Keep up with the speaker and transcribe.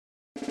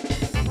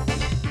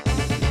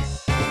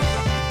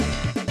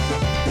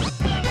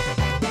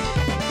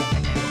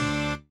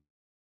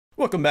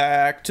Welcome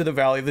back to the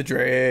Valley of the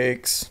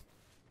Drakes.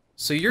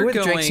 So you're Who are the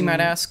going. Drakes, you might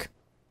ask?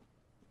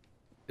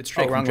 It's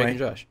Drake wrong from Drake way. and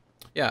Josh.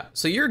 Yeah.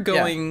 So you're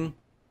going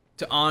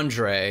to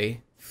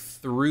Andre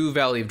through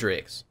Valley of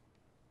Drakes.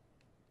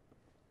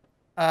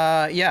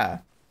 Yeah.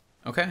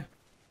 Okay.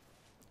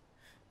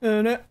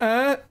 And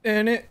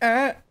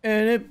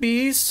it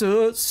be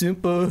so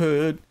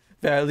simple.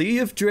 Valley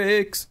of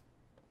Drakes.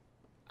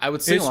 I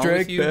would sing It's along Drake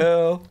with you.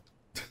 Bell.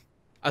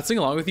 I'd sing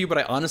along with you, but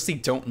I honestly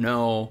don't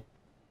know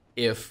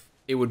if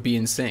it would be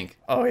in sync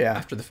Oh yeah.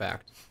 after the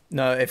fact.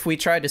 No, if we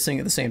tried to sing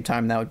at the same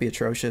time, that would be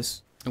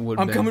atrocious. It would.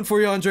 I'm coming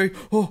for you, Andre.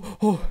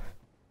 Oh.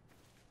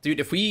 Dude.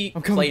 If we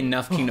coming. play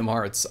enough Kingdom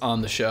Hearts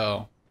on the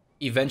show,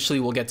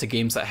 eventually we'll get to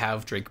games that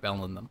have Drake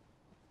Bell in them.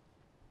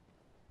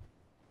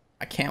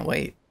 I can't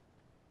wait.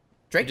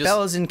 Drake Just-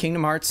 Bell is in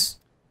Kingdom Hearts.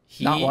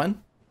 Not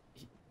one.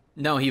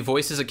 No, he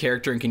voices a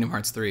character in Kingdom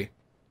Hearts 3.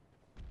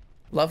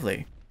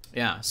 Lovely.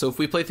 Yeah. So if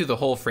we play through the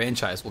whole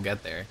franchise, we'll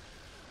get there.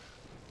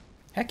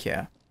 Heck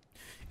yeah.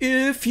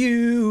 If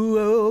you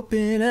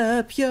open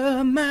up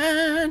your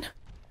mind,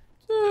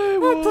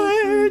 I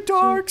play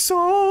Dark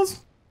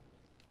Souls.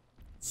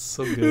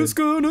 So It's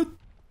gonna.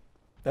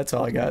 That's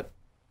all I got.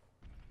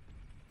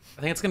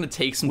 I think it's gonna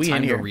take some We in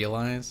time to here.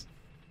 realize.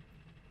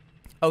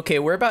 Okay,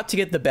 we're about to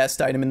get the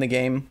best item in the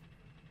game.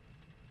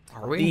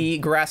 Are we? The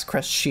Grass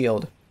Crest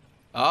Shield.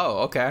 Oh,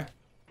 okay.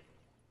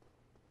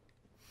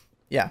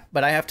 Yeah,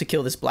 but I have to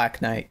kill this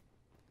Black Knight.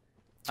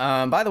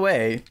 By the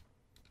way,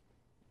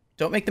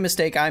 don't make the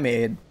mistake I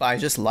made by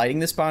just lighting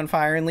this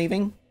bonfire and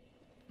leaving.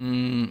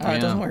 It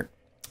doesn't work.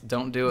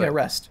 Don't do You it. gotta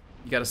rest.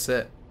 You gotta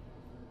sit.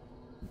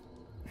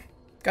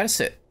 Gotta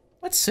sit.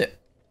 Let's sit.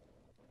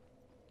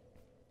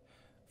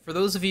 For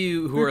those of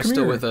you who Hey, are come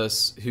still here. with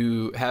us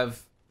who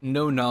have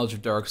no knowledge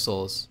of Dark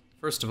Souls,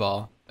 first of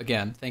all,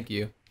 again, thank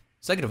you.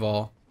 Second of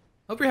all,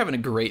 hope you're having a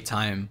great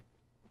time.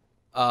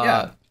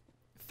 Yeah.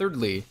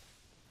 Thirdly,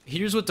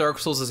 here's what Dark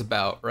Souls is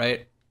about,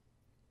 right?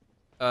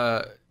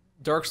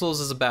 Dark Souls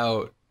is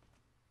about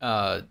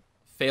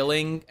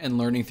failing and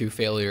learning through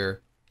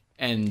failure,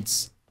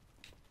 and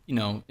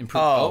improve.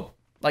 Oh,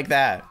 like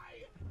that.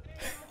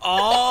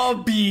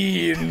 Oh,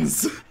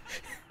 beans!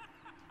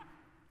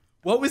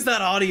 What was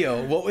that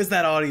audio? What was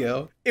that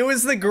audio? It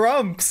was the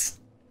Grumps.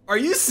 Are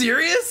you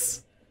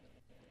serious?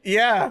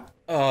 Yeah.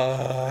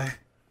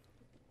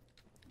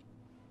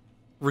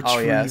 Retrieval. Oh,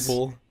 yes.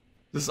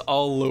 This is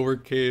all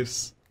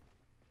lowercase.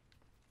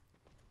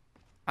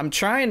 I'm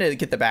trying to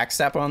get the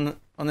backstab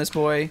on this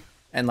boy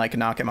and like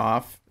knock him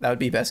off. That would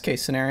be best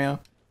case scenario.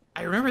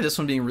 I remember this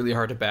one being really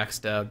hard to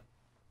backstab.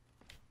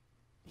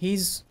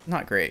 He's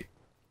not great.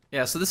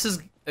 Yeah, so this is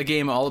a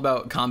game all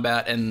about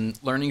combat and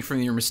learning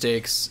from your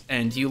mistakes,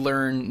 and you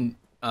learn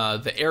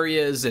the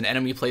areas and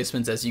enemy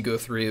placements as you go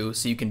through,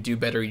 so you can do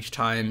better each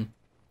time.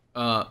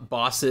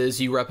 Bosses,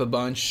 you rep a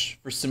bunch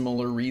for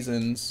similar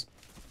reasons.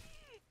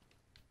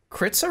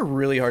 Crits are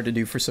really hard to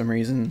do for some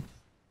reason.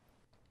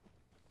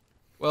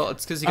 Well,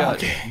 it's because you got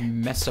Okay.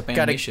 messed up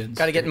animations.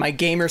 Gotta get my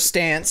gamer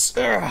stance.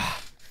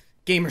 Ugh.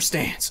 Gamer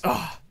stance.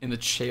 Oh. in the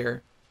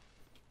chair.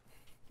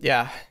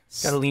 Yeah.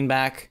 Gotta lean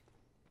back.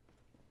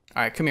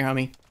 All right, come here,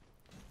 homie.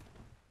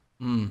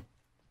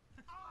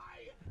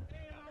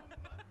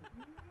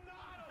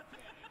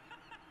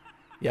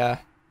 Yeah.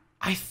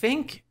 I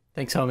think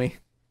Thanks, homie.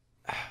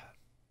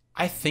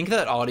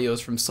 that audio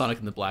is from Sonic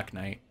and the Black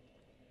Knight.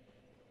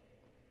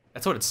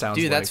 That's what it sounds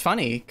like. Dude, that's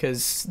funny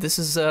because this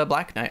is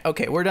Black Knight.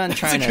 Okay, we're done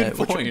trying a to good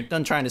we're point.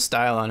 done trying to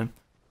style on him.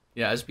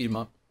 Yeah, I just beat him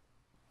up.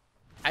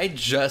 I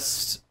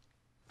just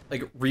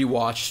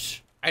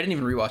rewatched. I didn't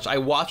even rewatch. I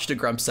watched a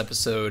Grumps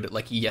episode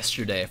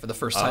yesterday for the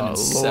first time in Oh,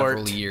 several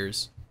Lord.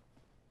 years.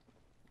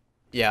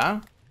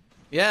 Yeah.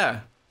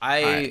 Yeah,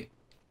 I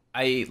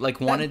wanted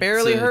That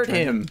barely to hurt try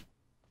and- him.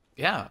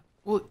 Yeah.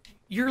 Well,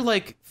 you're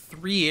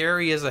 3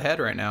 areas ahead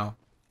right now.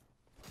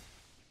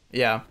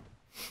 Yeah.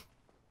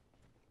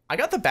 I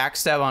got the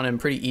backstab on him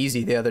pretty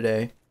easy the other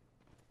day.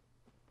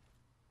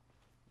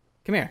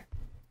 Come here.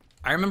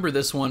 I remember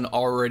this one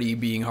already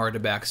being hard to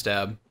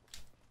backstab.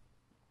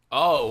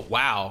 Oh,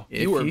 wow.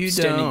 If You were you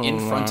standing in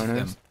don't front of want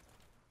him. it.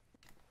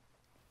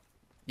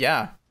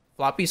 Yeah.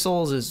 Floppy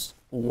Souls is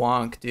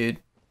wonk, dude.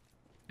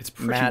 It's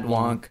pretty Mad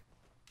long. wonk.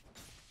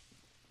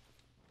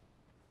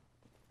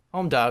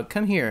 Home dog,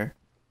 come here.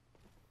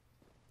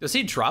 Does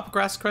he drop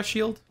Grass Crest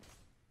Shield?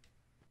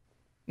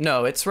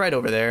 No, it's right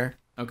over there.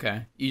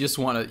 Okay. You just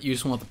want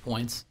the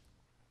points.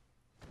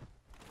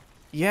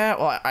 Yeah,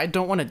 well, I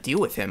don't want to deal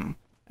with him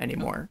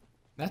anymore.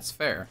 That's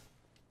fair.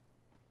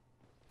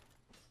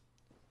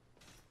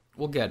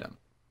 We'll get him.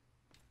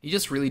 He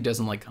just really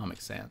doesn't like Comic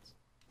Sans.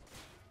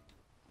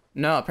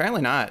 No,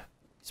 apparently not.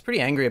 He's pretty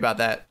angry about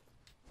that.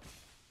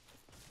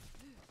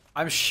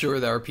 I'm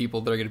sure there are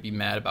people that are going to be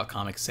mad about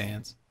Comic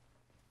Sans.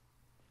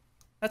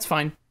 That's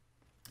fine.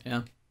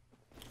 Yeah.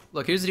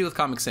 Look, here's the deal with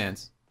Comic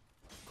Sans.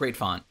 Great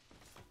font.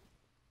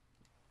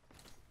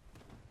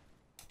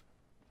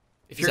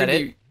 If Is that gonna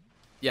it?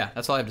 Yeah,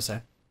 that's all I have to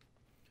say.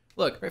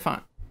 Look, Great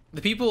font. I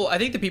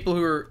think the people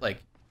who are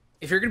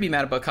if you're gonna be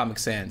mad about Comic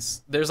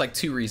Sans, there's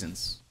 2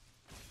 reasons.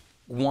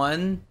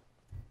 one,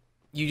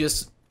 you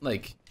just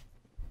like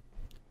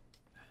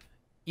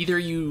either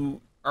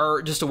you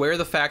are just aware of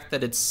the fact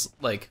that it's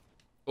like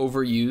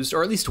overused,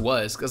 or at least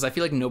was, because I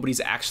feel like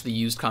nobody's actually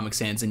used Comic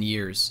Sans in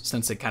years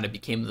since it kind of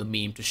became the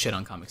meme to shit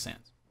on Comic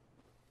Sans.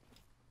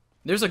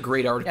 There's a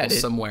great article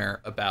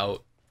somewhere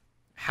about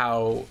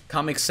how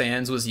Comic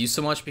Sans was used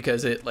so much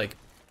because it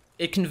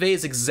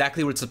conveys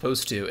exactly what it's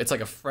supposed to. It's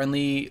like a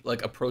friendly,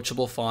 like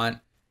approachable font.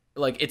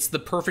 Like it's the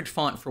perfect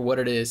font for what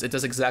it is. It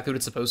does exactly what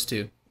it's supposed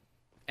to.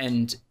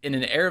 And in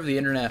an era of the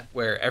internet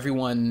where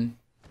everyone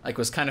like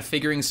was kind of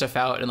figuring stuff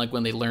out, and like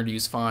when they learned to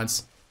use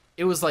fonts,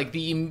 it was like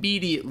the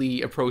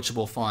immediately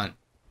approachable font.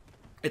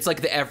 It's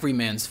like the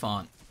everyman's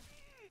font.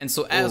 And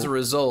so as a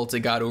result,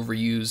 it got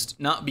overused,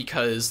 not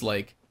because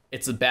like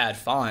it's a bad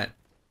font,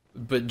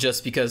 but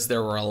just because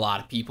there were a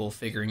lot of people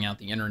figuring out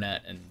the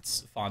internet and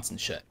fonts and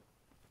shit.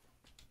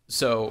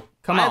 So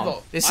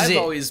I've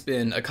always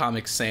been a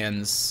Comic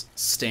Sans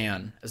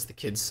stan, as the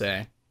kids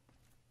say.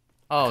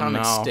 Oh,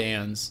 Comic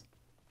stans.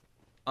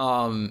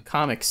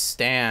 Comic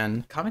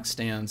Stan. Comic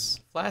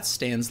stans. Flat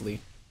Stansley.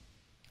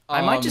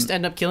 I might just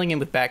end up killing him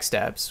with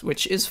backstabs,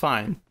 which is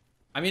fine.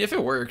 I mean, if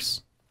it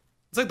works.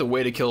 It's like the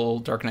way to kill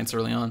Dark Knights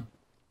early on.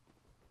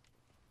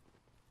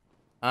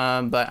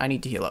 But I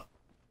need to heal up.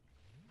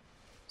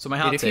 So my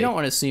hot take... If you don't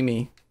want to see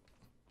me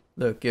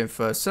looking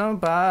for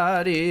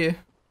somebody...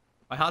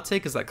 My hot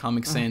take is that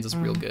Comic Sans is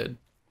real good.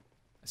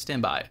 I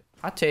stand by it.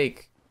 Hot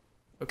take.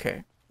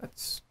 Okay,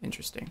 that's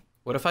interesting.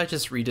 What if I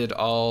just redid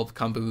all the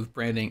comic booth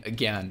branding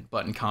again,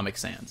 but in Comic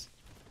Sans?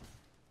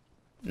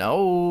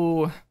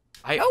 No.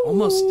 I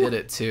almost did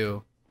it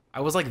too. I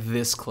was like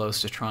this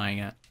close to trying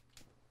it.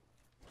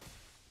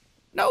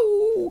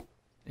 No.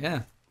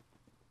 Yeah.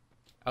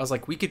 I was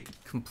like, we could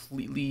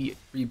completely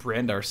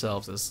rebrand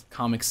ourselves as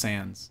Comic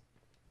Sans.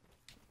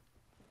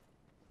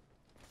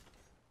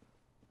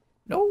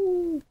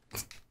 No.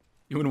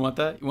 You wouldn't want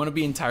that? You want to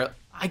be entirely...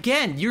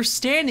 Again, you're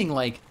standing,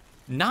 like,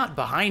 not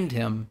behind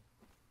him.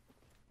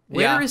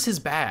 Where is his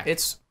back?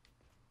 It's...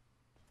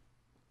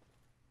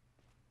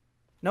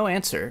 No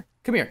answer.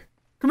 Come here.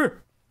 Come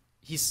here.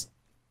 He's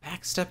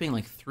backstepping,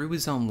 like, through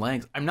his own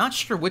legs. I'm not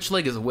sure which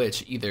leg is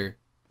which, either.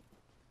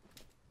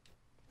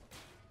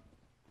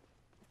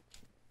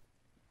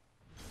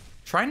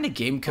 Trying to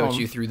game coach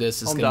you through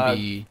this is going to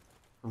be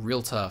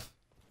real tough.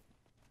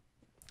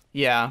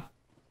 Yeah.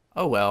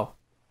 Oh, well.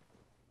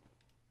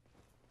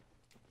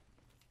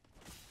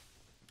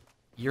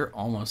 You're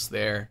almost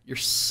there. You're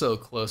so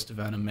close to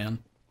Venom, man.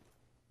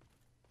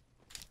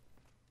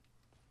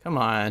 Come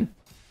on.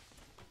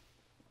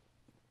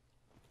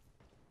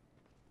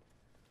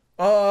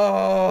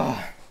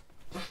 Oh.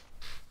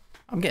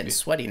 I'm getting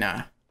sweaty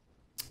now.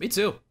 Me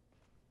too.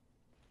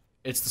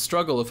 It's the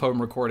struggle of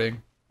home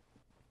recording.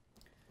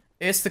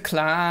 It's the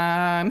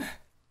climb.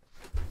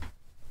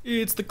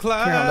 It's the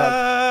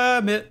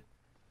climate.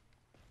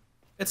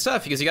 It's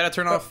tough because you gotta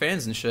turn off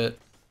fans and shit.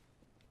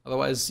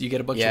 Otherwise, you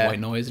get a bunch of white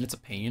noise and it's a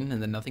pain,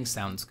 and then nothing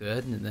sounds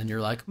good, and then you're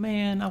like,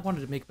 man, I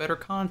wanted to make better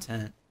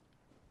content.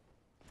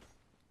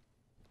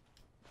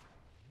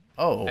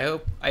 Oh.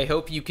 I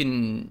hope you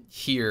can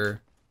hear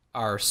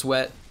our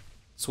sweat,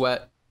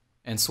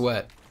 and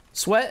sweat.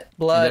 Sweat,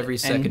 blood, every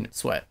second. And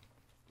sweat.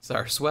 It's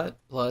our sweat,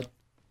 blood,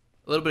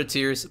 a little bit of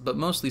tears, but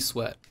mostly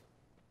sweat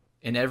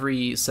in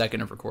every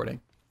second of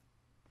recording.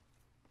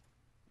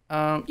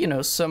 You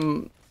know,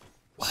 some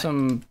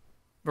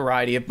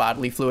variety of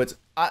bodily fluids.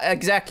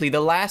 Exactly. The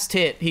last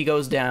hit, he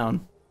goes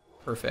down.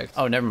 Perfect.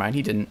 Oh, never mind.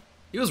 He didn't.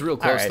 He was real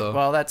close, though.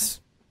 Well, that's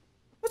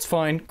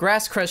fine.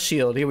 Grass Crest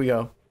Shield. Here we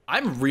go.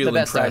 I'm really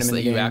impressed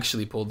that you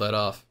actually pulled that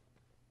off.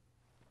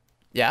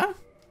 Yeah?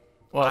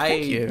 Well,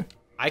 thank you.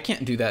 I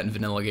can't do that in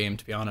vanilla game,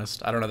 to be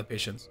honest. I don't have the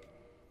patience.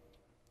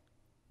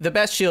 The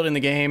best shield in the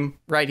game,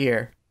 right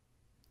here.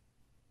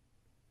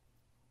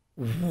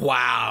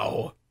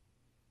 Wow.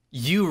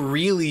 You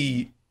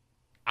really...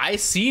 I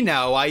see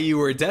now why you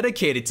were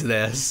dedicated to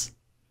this.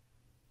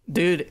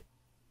 Dude,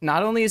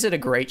 not only is it a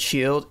great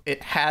shield,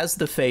 it has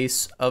the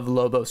face of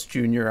Lobos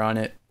Jr. on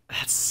it.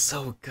 That's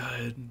so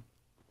good.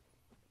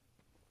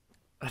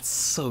 That's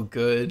so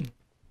good. It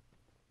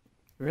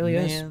really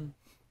is.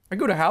 I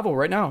go to Havel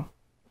right now.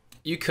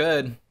 You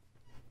could.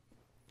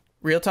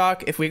 Real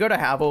talk, if we go to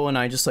Havel and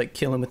I just like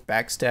kill him with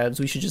backstabs,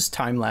 we should just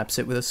time lapse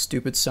it with a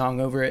stupid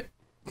song over it.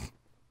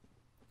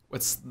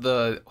 What's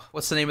the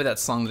name of that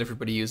song that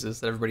everybody uses,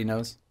 that everybody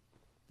knows?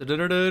 That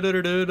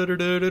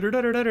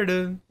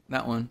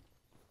one.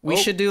 We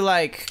should do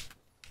like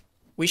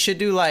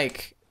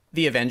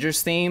the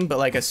Avengers theme, but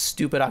like a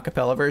stupid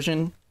acapella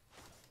version.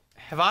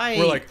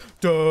 We're like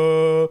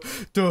da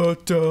da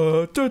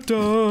da da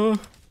da.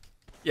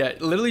 Yeah,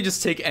 literally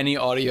just take any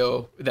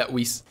audio that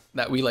we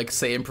like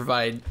say and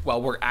provide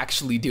while we're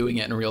actually doing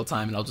it in real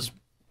time, and I'll just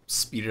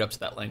speed it up to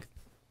that length.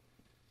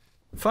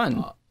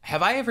 Fun.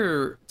 Have I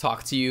ever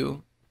talked to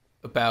you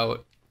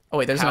about... Oh,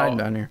 wait, there's an item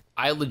down here.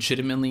 I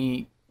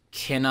legitimately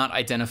cannot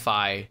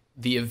identify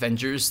the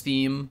Avengers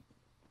theme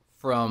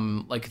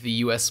from, like, the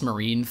U.S.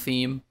 Marine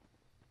theme.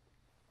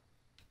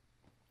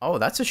 Oh,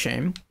 that's a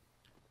shame.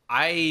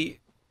 I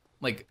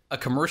like a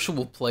commercial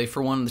will play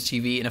for one on the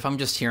TV, and if I'm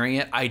just hearing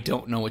it, I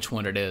don't know which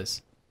one it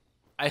is.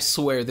 I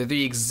swear they're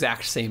the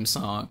exact same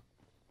song.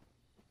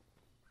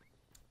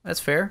 That's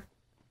fair.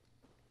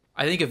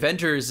 I think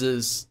Avengers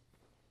is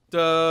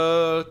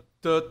da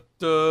da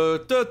da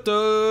da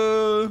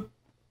da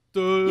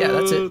da. Yeah,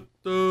 that's it.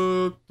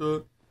 Da, da.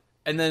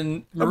 And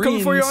then Marines, I'm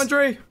coming for you,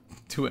 Andre.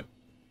 To it.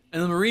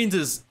 And the Marines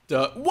is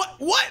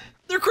what?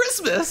 They're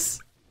Christmas.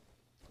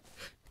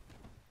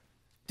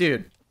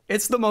 Dude,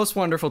 it's the most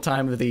wonderful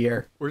time of the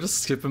year. We're just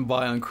skipping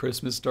by on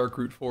Christmas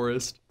Darkroot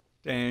Forest.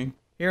 Dang.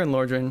 Here in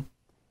Lordran.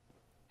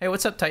 Hey,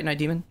 what's up, Titanite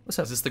Demon? What's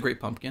up? Is this the Great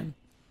Pumpkin?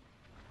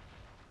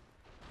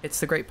 It's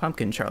the Great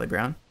Pumpkin, Charlie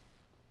Brown.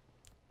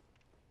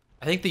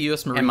 I think the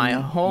U.S. Marine and my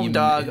home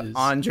dog,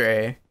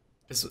 Andre.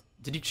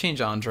 Did you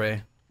change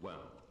Andre?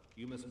 Well,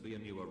 you must be a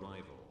new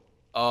arrival.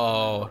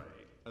 Oh.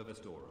 Of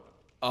Astora.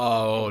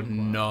 Oh,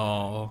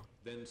 no.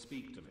 Then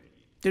speak to me.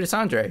 Dude, it's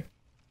Andre.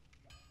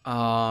 Oh.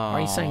 Why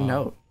are you saying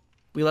no?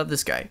 We love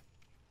this guy.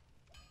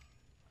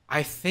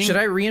 I think... Should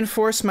I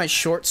reinforce my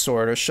short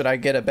sword, or should I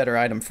get a better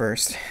item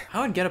first? I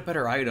would get a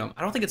better item.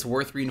 I don't think it's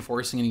worth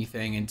reinforcing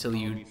anything until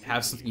you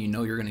have something you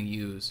know you're going to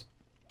use.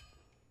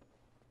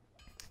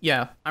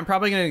 Yeah, I'm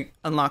probably going to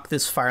unlock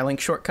this Firelink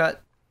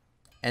shortcut,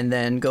 and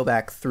then go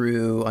back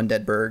through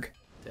Undeadburg.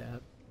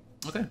 Dab.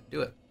 Okay,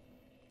 do it.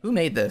 Who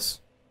made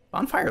this?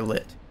 Bonfire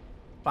lit.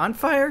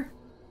 Bonfire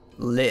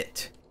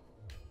lit.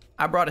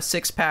 I brought a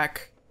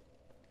 6-pack,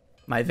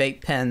 my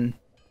vape pen,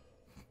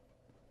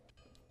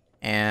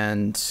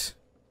 and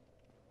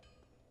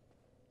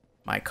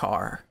my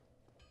car.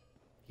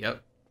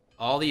 Yep.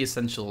 All the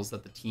essentials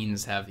that the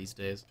teens have these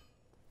days.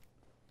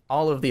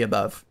 All of the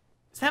above.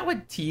 Is that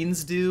what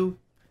teens do?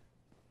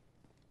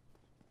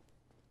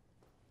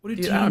 What do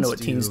Dude, teens I don't know what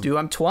teens do.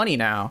 I'm 20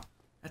 now.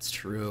 That's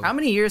true. How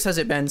many years has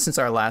it been since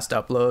our last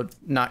upload,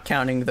 not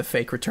counting the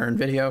fake return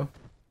video?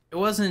 It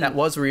wasn't... That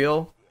was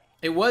real?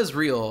 It was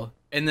real,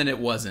 and then it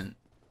wasn't.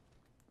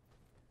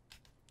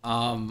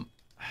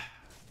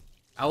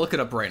 I'll look it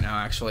up right now,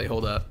 actually.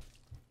 Hold up.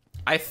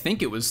 I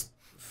think it was...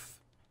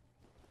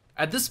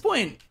 At this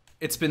point,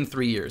 it's been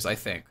 3 years, I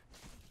think.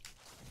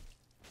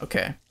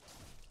 Okay.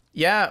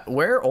 Yeah,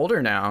 we're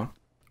older now.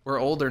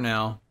 We're older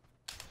now.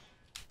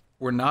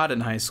 We're not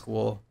in high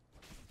school.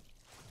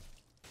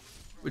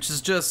 Which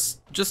is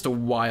just a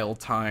wild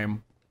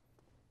time.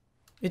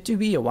 It do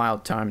be a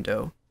wild time,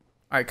 though.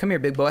 Alright, come here,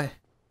 big boy.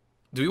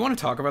 Do we want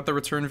to talk about the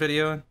return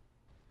video?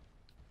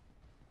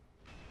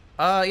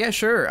 Yeah,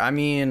 sure. I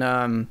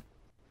mean,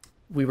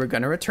 we were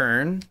gonna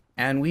return,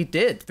 and we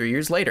did 3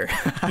 years later.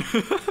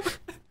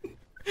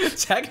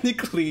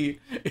 Technically,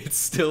 it's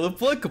still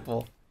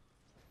applicable.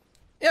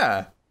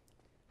 Yeah.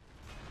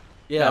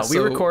 Yeah, we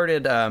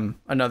recorded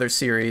another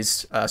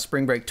series,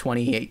 Spring Break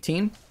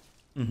 2018.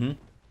 Mm-hmm.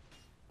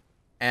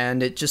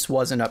 And it just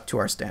wasn't up to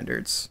our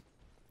standards.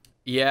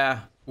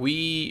 Yeah,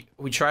 we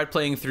tried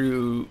playing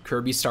through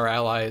Kirby Star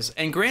Allies,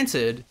 and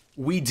granted,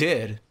 we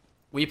did.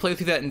 We played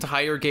through that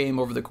entire game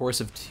over the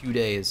course of 2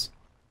 days.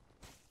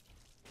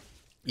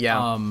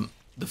 Yeah.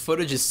 The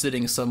footage is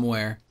sitting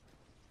somewhere,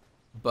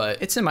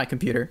 but... It's in my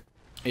computer.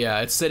 Yeah,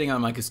 it's sitting on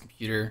Micah's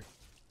computer,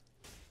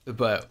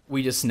 but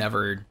we just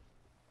never,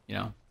 you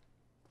know...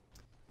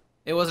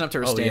 It wasn't up to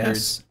our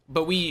standards. Yes.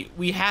 But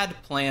we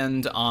had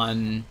planned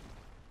on...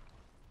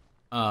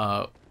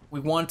 we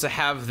wanted to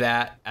have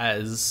that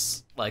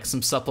as like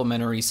some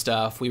supplementary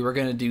stuff. We were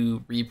gonna do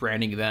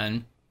rebranding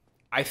then.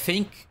 I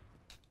think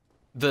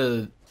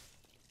it's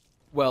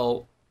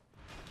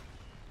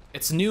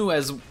new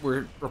as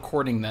we're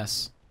recording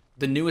this.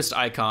 The newest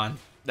icon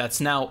that's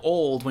now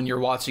old when you're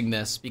watching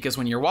this, because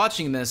when you're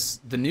watching this,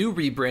 the new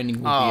rebranding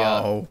will be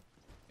up.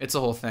 It's a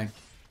whole thing.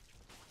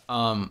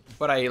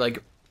 But I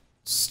like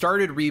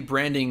started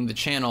rebranding the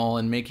channel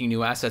and making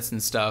new assets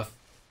and stuff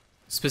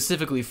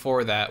specifically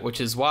for that,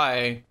 which is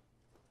why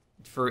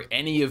for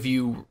any of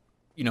you,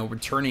 you know,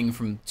 returning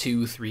from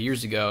 2-3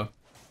 years ago,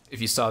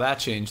 if you saw that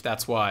change,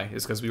 that's why.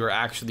 Is because we were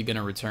actually going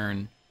to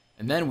return,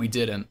 and then we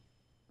didn't.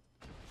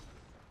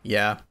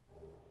 Yeah.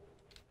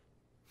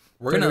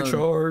 We're gonna.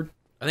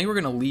 I think we're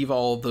gonna leave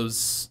all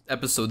those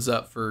episodes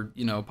up for,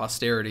 you know,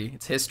 posterity.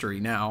 It's history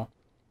now.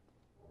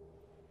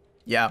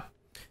 Yeah.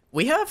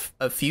 We have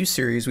a few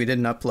series we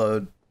didn't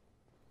upload.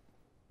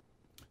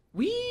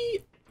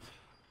 We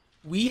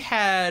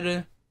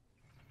had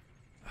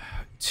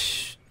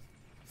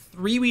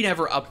 3 we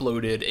never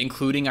uploaded,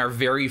 including our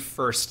very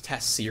first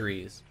test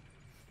series.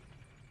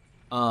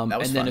 That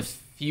was and then fun. a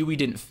few we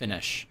didn't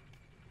finish.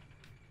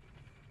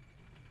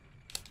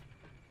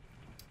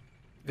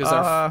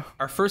 Because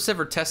our first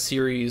ever test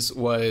series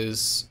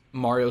was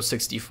Mario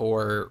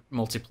 64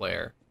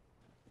 multiplayer.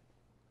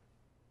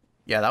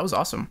 Yeah, that was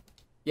awesome.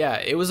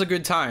 Yeah, it was a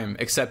good time,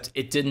 except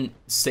it didn't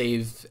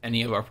save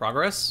any of our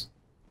progress.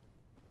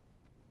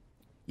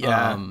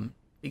 Yeah,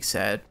 big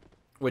sad.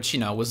 Which, you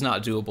know, was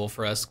not doable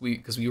for us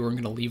because we weren't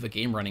going to leave a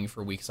game running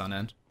for weeks on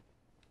end.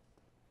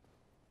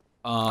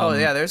 Oh,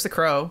 yeah, there's the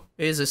crow.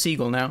 It is a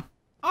seagull now.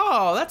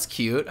 Oh, that's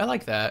cute. I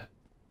like that.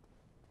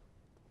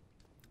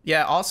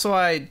 Yeah, also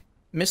I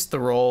missed the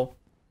roll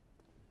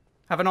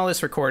having all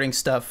this recording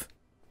stuff,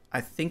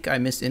 I think I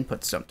miss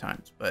input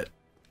sometimes, but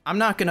I'm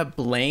not gonna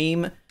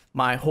blame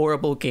my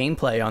horrible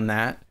gameplay on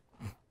that.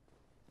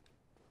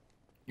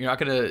 You're not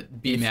gonna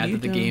be mad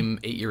that the game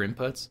ate your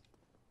inputs?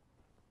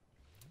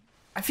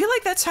 I feel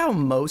like that's how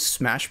most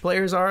Smash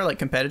players are, like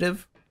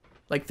competitive.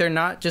 Like they're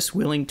not just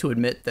willing to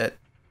admit that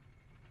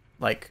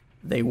like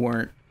they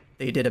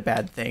did a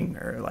bad thing,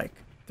 or like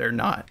they're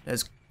not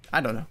as, I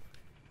don't know.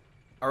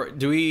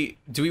 Do we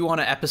want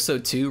to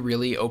episode 2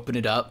 really open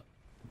it up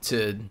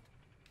to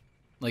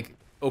like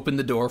open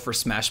the door for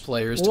Smash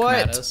players to come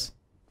at us?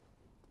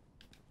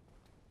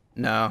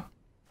 No.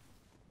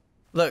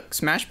 Look,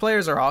 Smash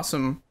players are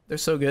awesome. They're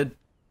so good.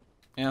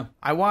 Yeah.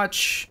 I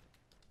watch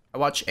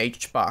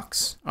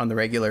HBox on the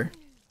regular.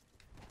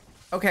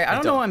 Okay, I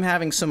don't know why I'm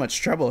having so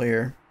much trouble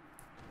here.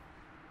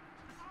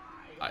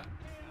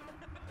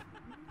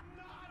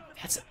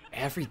 That's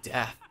every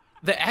death.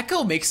 The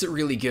echo makes it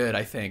really good,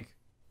 I think.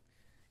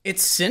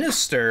 It's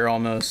sinister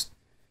almost.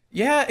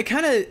 Yeah,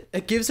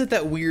 it gives it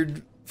that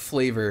weird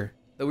flavor,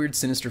 the weird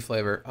sinister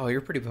flavor. Oh,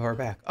 you're pretty far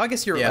back. Oh, I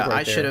guess you're yeah. right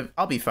I should have.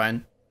 I'll be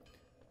fine.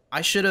 I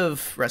should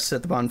have rested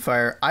at the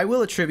bonfire. I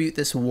will attribute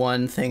this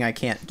one thing I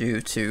can't do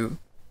to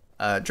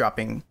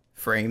dropping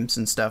frames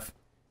and stuff.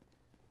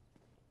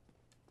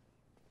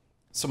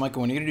 So, Micah,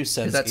 when are you gonna do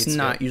Sen's That's Gate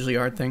not Skip? usually a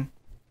hard thing.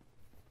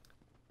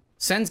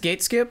 Sen's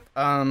Gate Skip?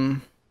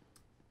 Not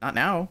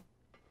now.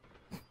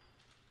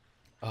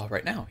 Oh,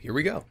 right now. Here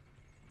we go.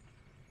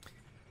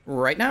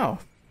 Right now.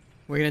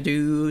 We're gonna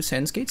do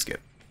Sen's Gate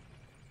Skip.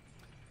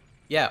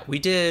 Yeah, we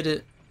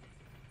did.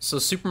 So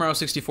Super Mario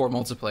 64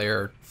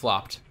 multiplayer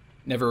flopped.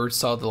 Never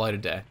saw the light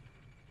of day.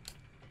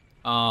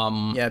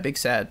 Yeah, big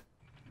sad.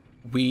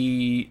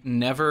 We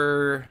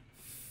never.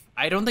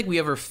 I don't think we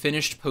ever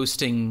finished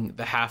posting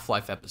the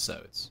Half-Life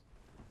episodes.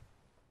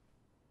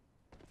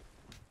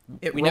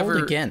 We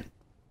rolled again.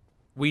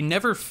 We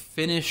never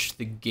finished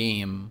the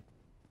game.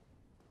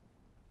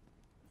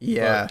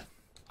 Yeah.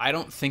 I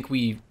don't think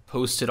we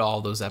posted all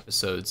those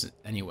episodes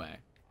anyway.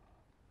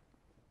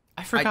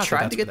 I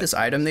tried to get this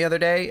item the other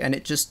day, and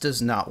it just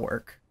does not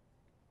work.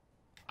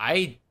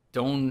 I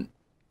don't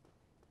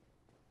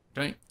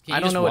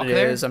know what it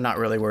is. I'm not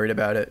really worried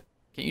about it.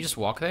 Can't you just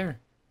walk there?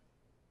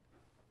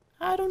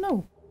 I don't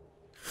know.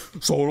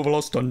 Soul of a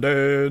Lost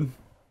Undead.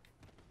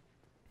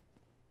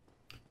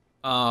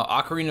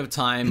 Ocarina of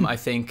Time, I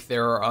think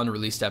there are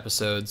unreleased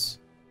episodes.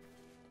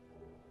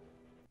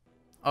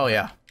 Oh,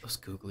 yeah. Those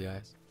googly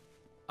eyes.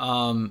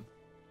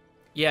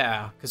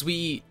 Yeah, because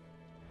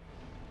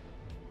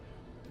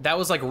that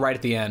was like right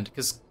at the end,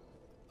 because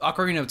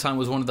Ocarina of Time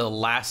was one of the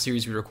last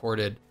series we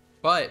recorded.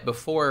 But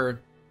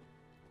before,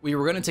 we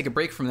were going to take a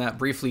break from that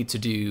briefly to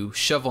do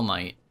Shovel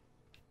Knight.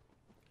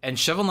 And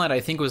Shovel Knight,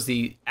 I think, was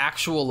the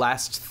actual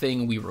last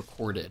thing we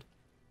recorded.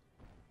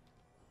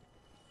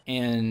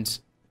 And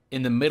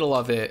in the middle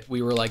of it,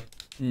 we were like,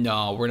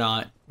 no, we're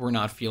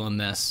not feeling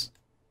this.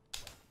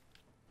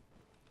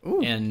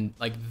 Ooh. And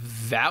like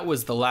that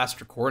was the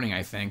last recording,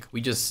 I think. We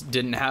just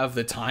didn't have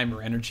the time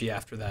or energy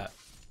after that.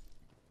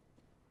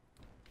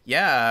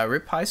 Yeah,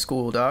 rip high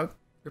school, dog.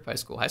 Rip high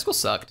school. High school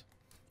sucked.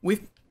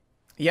 We've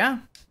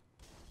been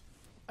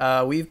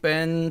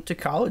to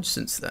college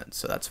since then,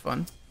 so that's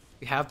fun.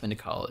 We have been to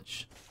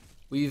college.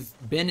 We've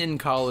been in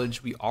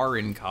college. We are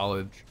in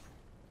college.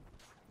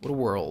 What a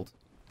world.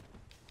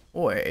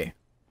 Boy,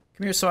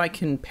 come here so I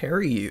can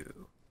parry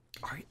you.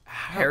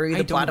 Parry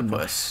the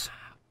platypus.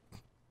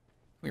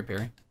 Come here,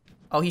 Perry.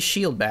 Oh, he's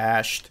shield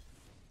bashed.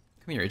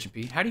 Come here, Agent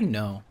P. How do you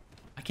know?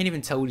 I can't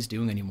even tell what he's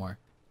doing anymore.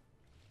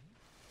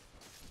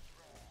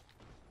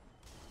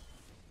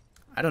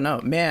 I don't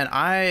know. Man,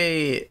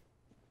 I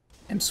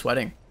am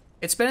sweating.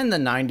 It's been in the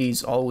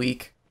 90s all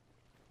week.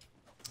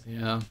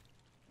 Yeah.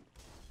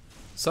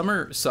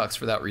 Summer sucks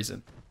for that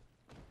reason.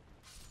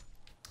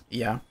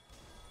 Yeah.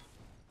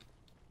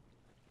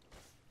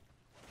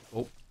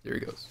 Oh, there he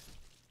goes.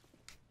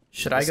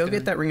 Should I go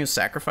get that Ring of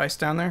Sacrifice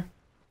down there?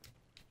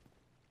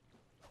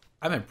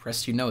 I'm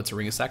impressed you know it's a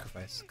Ring of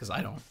Sacrifice, because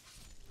I don't.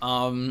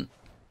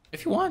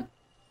 If you want.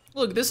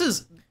 Look, this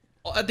is...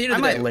 At the end of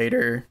the day... I might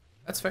later.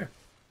 That's fair.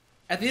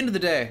 At the end of the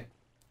day,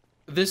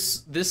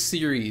 this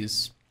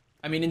series...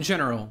 I mean, in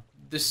general,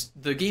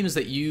 the games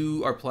that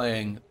you are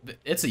playing,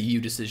 it's a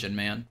you decision,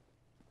 man.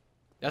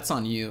 That's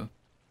on you.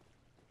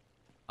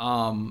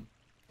 You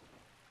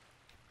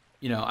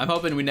know, I'm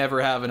hoping we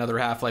never have another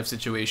Half-Life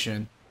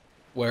situation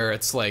where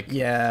it's like,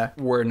 yeah,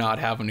 we're not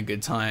having a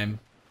good time,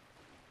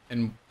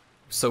 and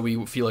so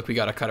we feel like we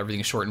gotta cut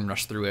everything short and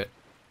rush through it.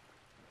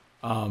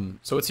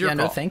 So it's your call.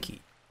 No thank you.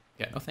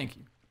 Yeah, no thank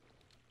you.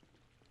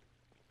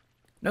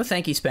 No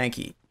thanky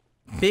spanky.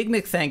 Big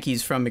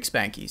McThankies from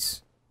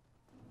McSpankies.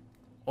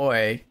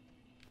 Oi.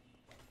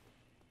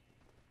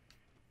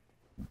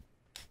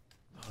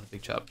 Oh, the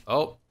big chop.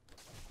 Oh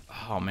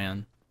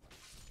man.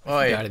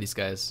 Oi. Get out of these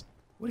guys.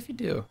 What if you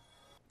do?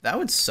 That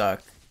would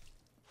suck.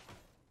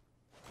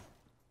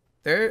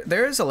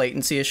 There is a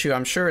latency issue.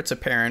 I'm sure it's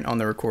apparent on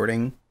the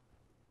recording.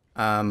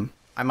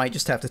 I might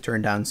just have to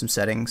turn down some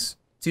settings.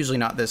 It's usually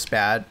not this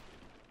bad.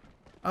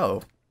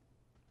 Oh.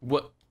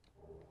 What?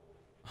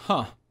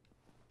 Huh.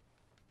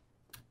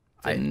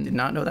 I did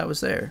not know that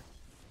was there.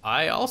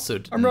 I also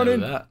didn't I'm know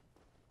running. that.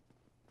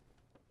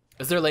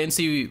 Is there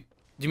latency? Do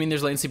you mean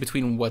there's latency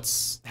between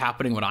what's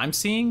happening, what I'm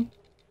seeing?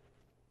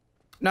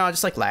 No,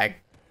 just like lag.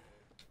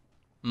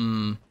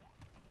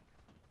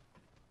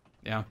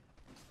 Yeah.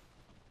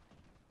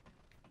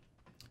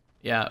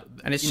 Yeah.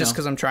 And it's you just know,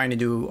 because I'm trying to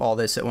do all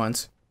this at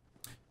once.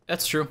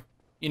 that's true.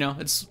 You know,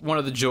 it's one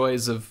of the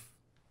joys of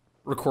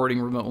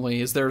recording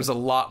remotely is there's a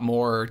lot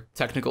more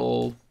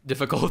technical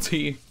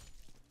difficulty.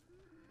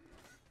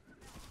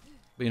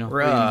 But, you know, what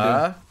are you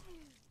gonna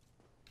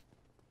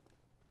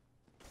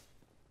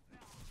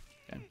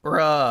Bruh. Okay.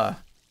 Bruh. do?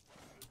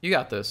 You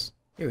got this.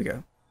 Here we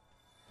go.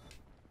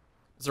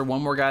 Is there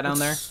one more guy down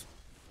there?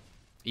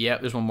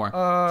 Yep, there's one more.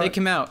 Take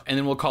him out, and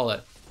then we'll call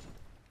it.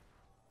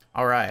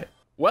 All right.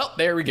 Well,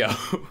 there we go.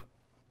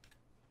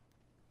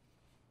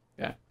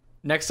 Yeah.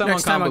 Next time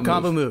Next on time Combo on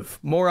Combo Move. Move.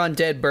 More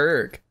Undead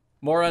Berg.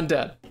 More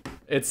undead.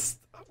 It's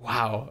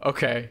wow.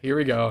 Okay, here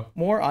we go.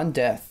 More on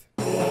death.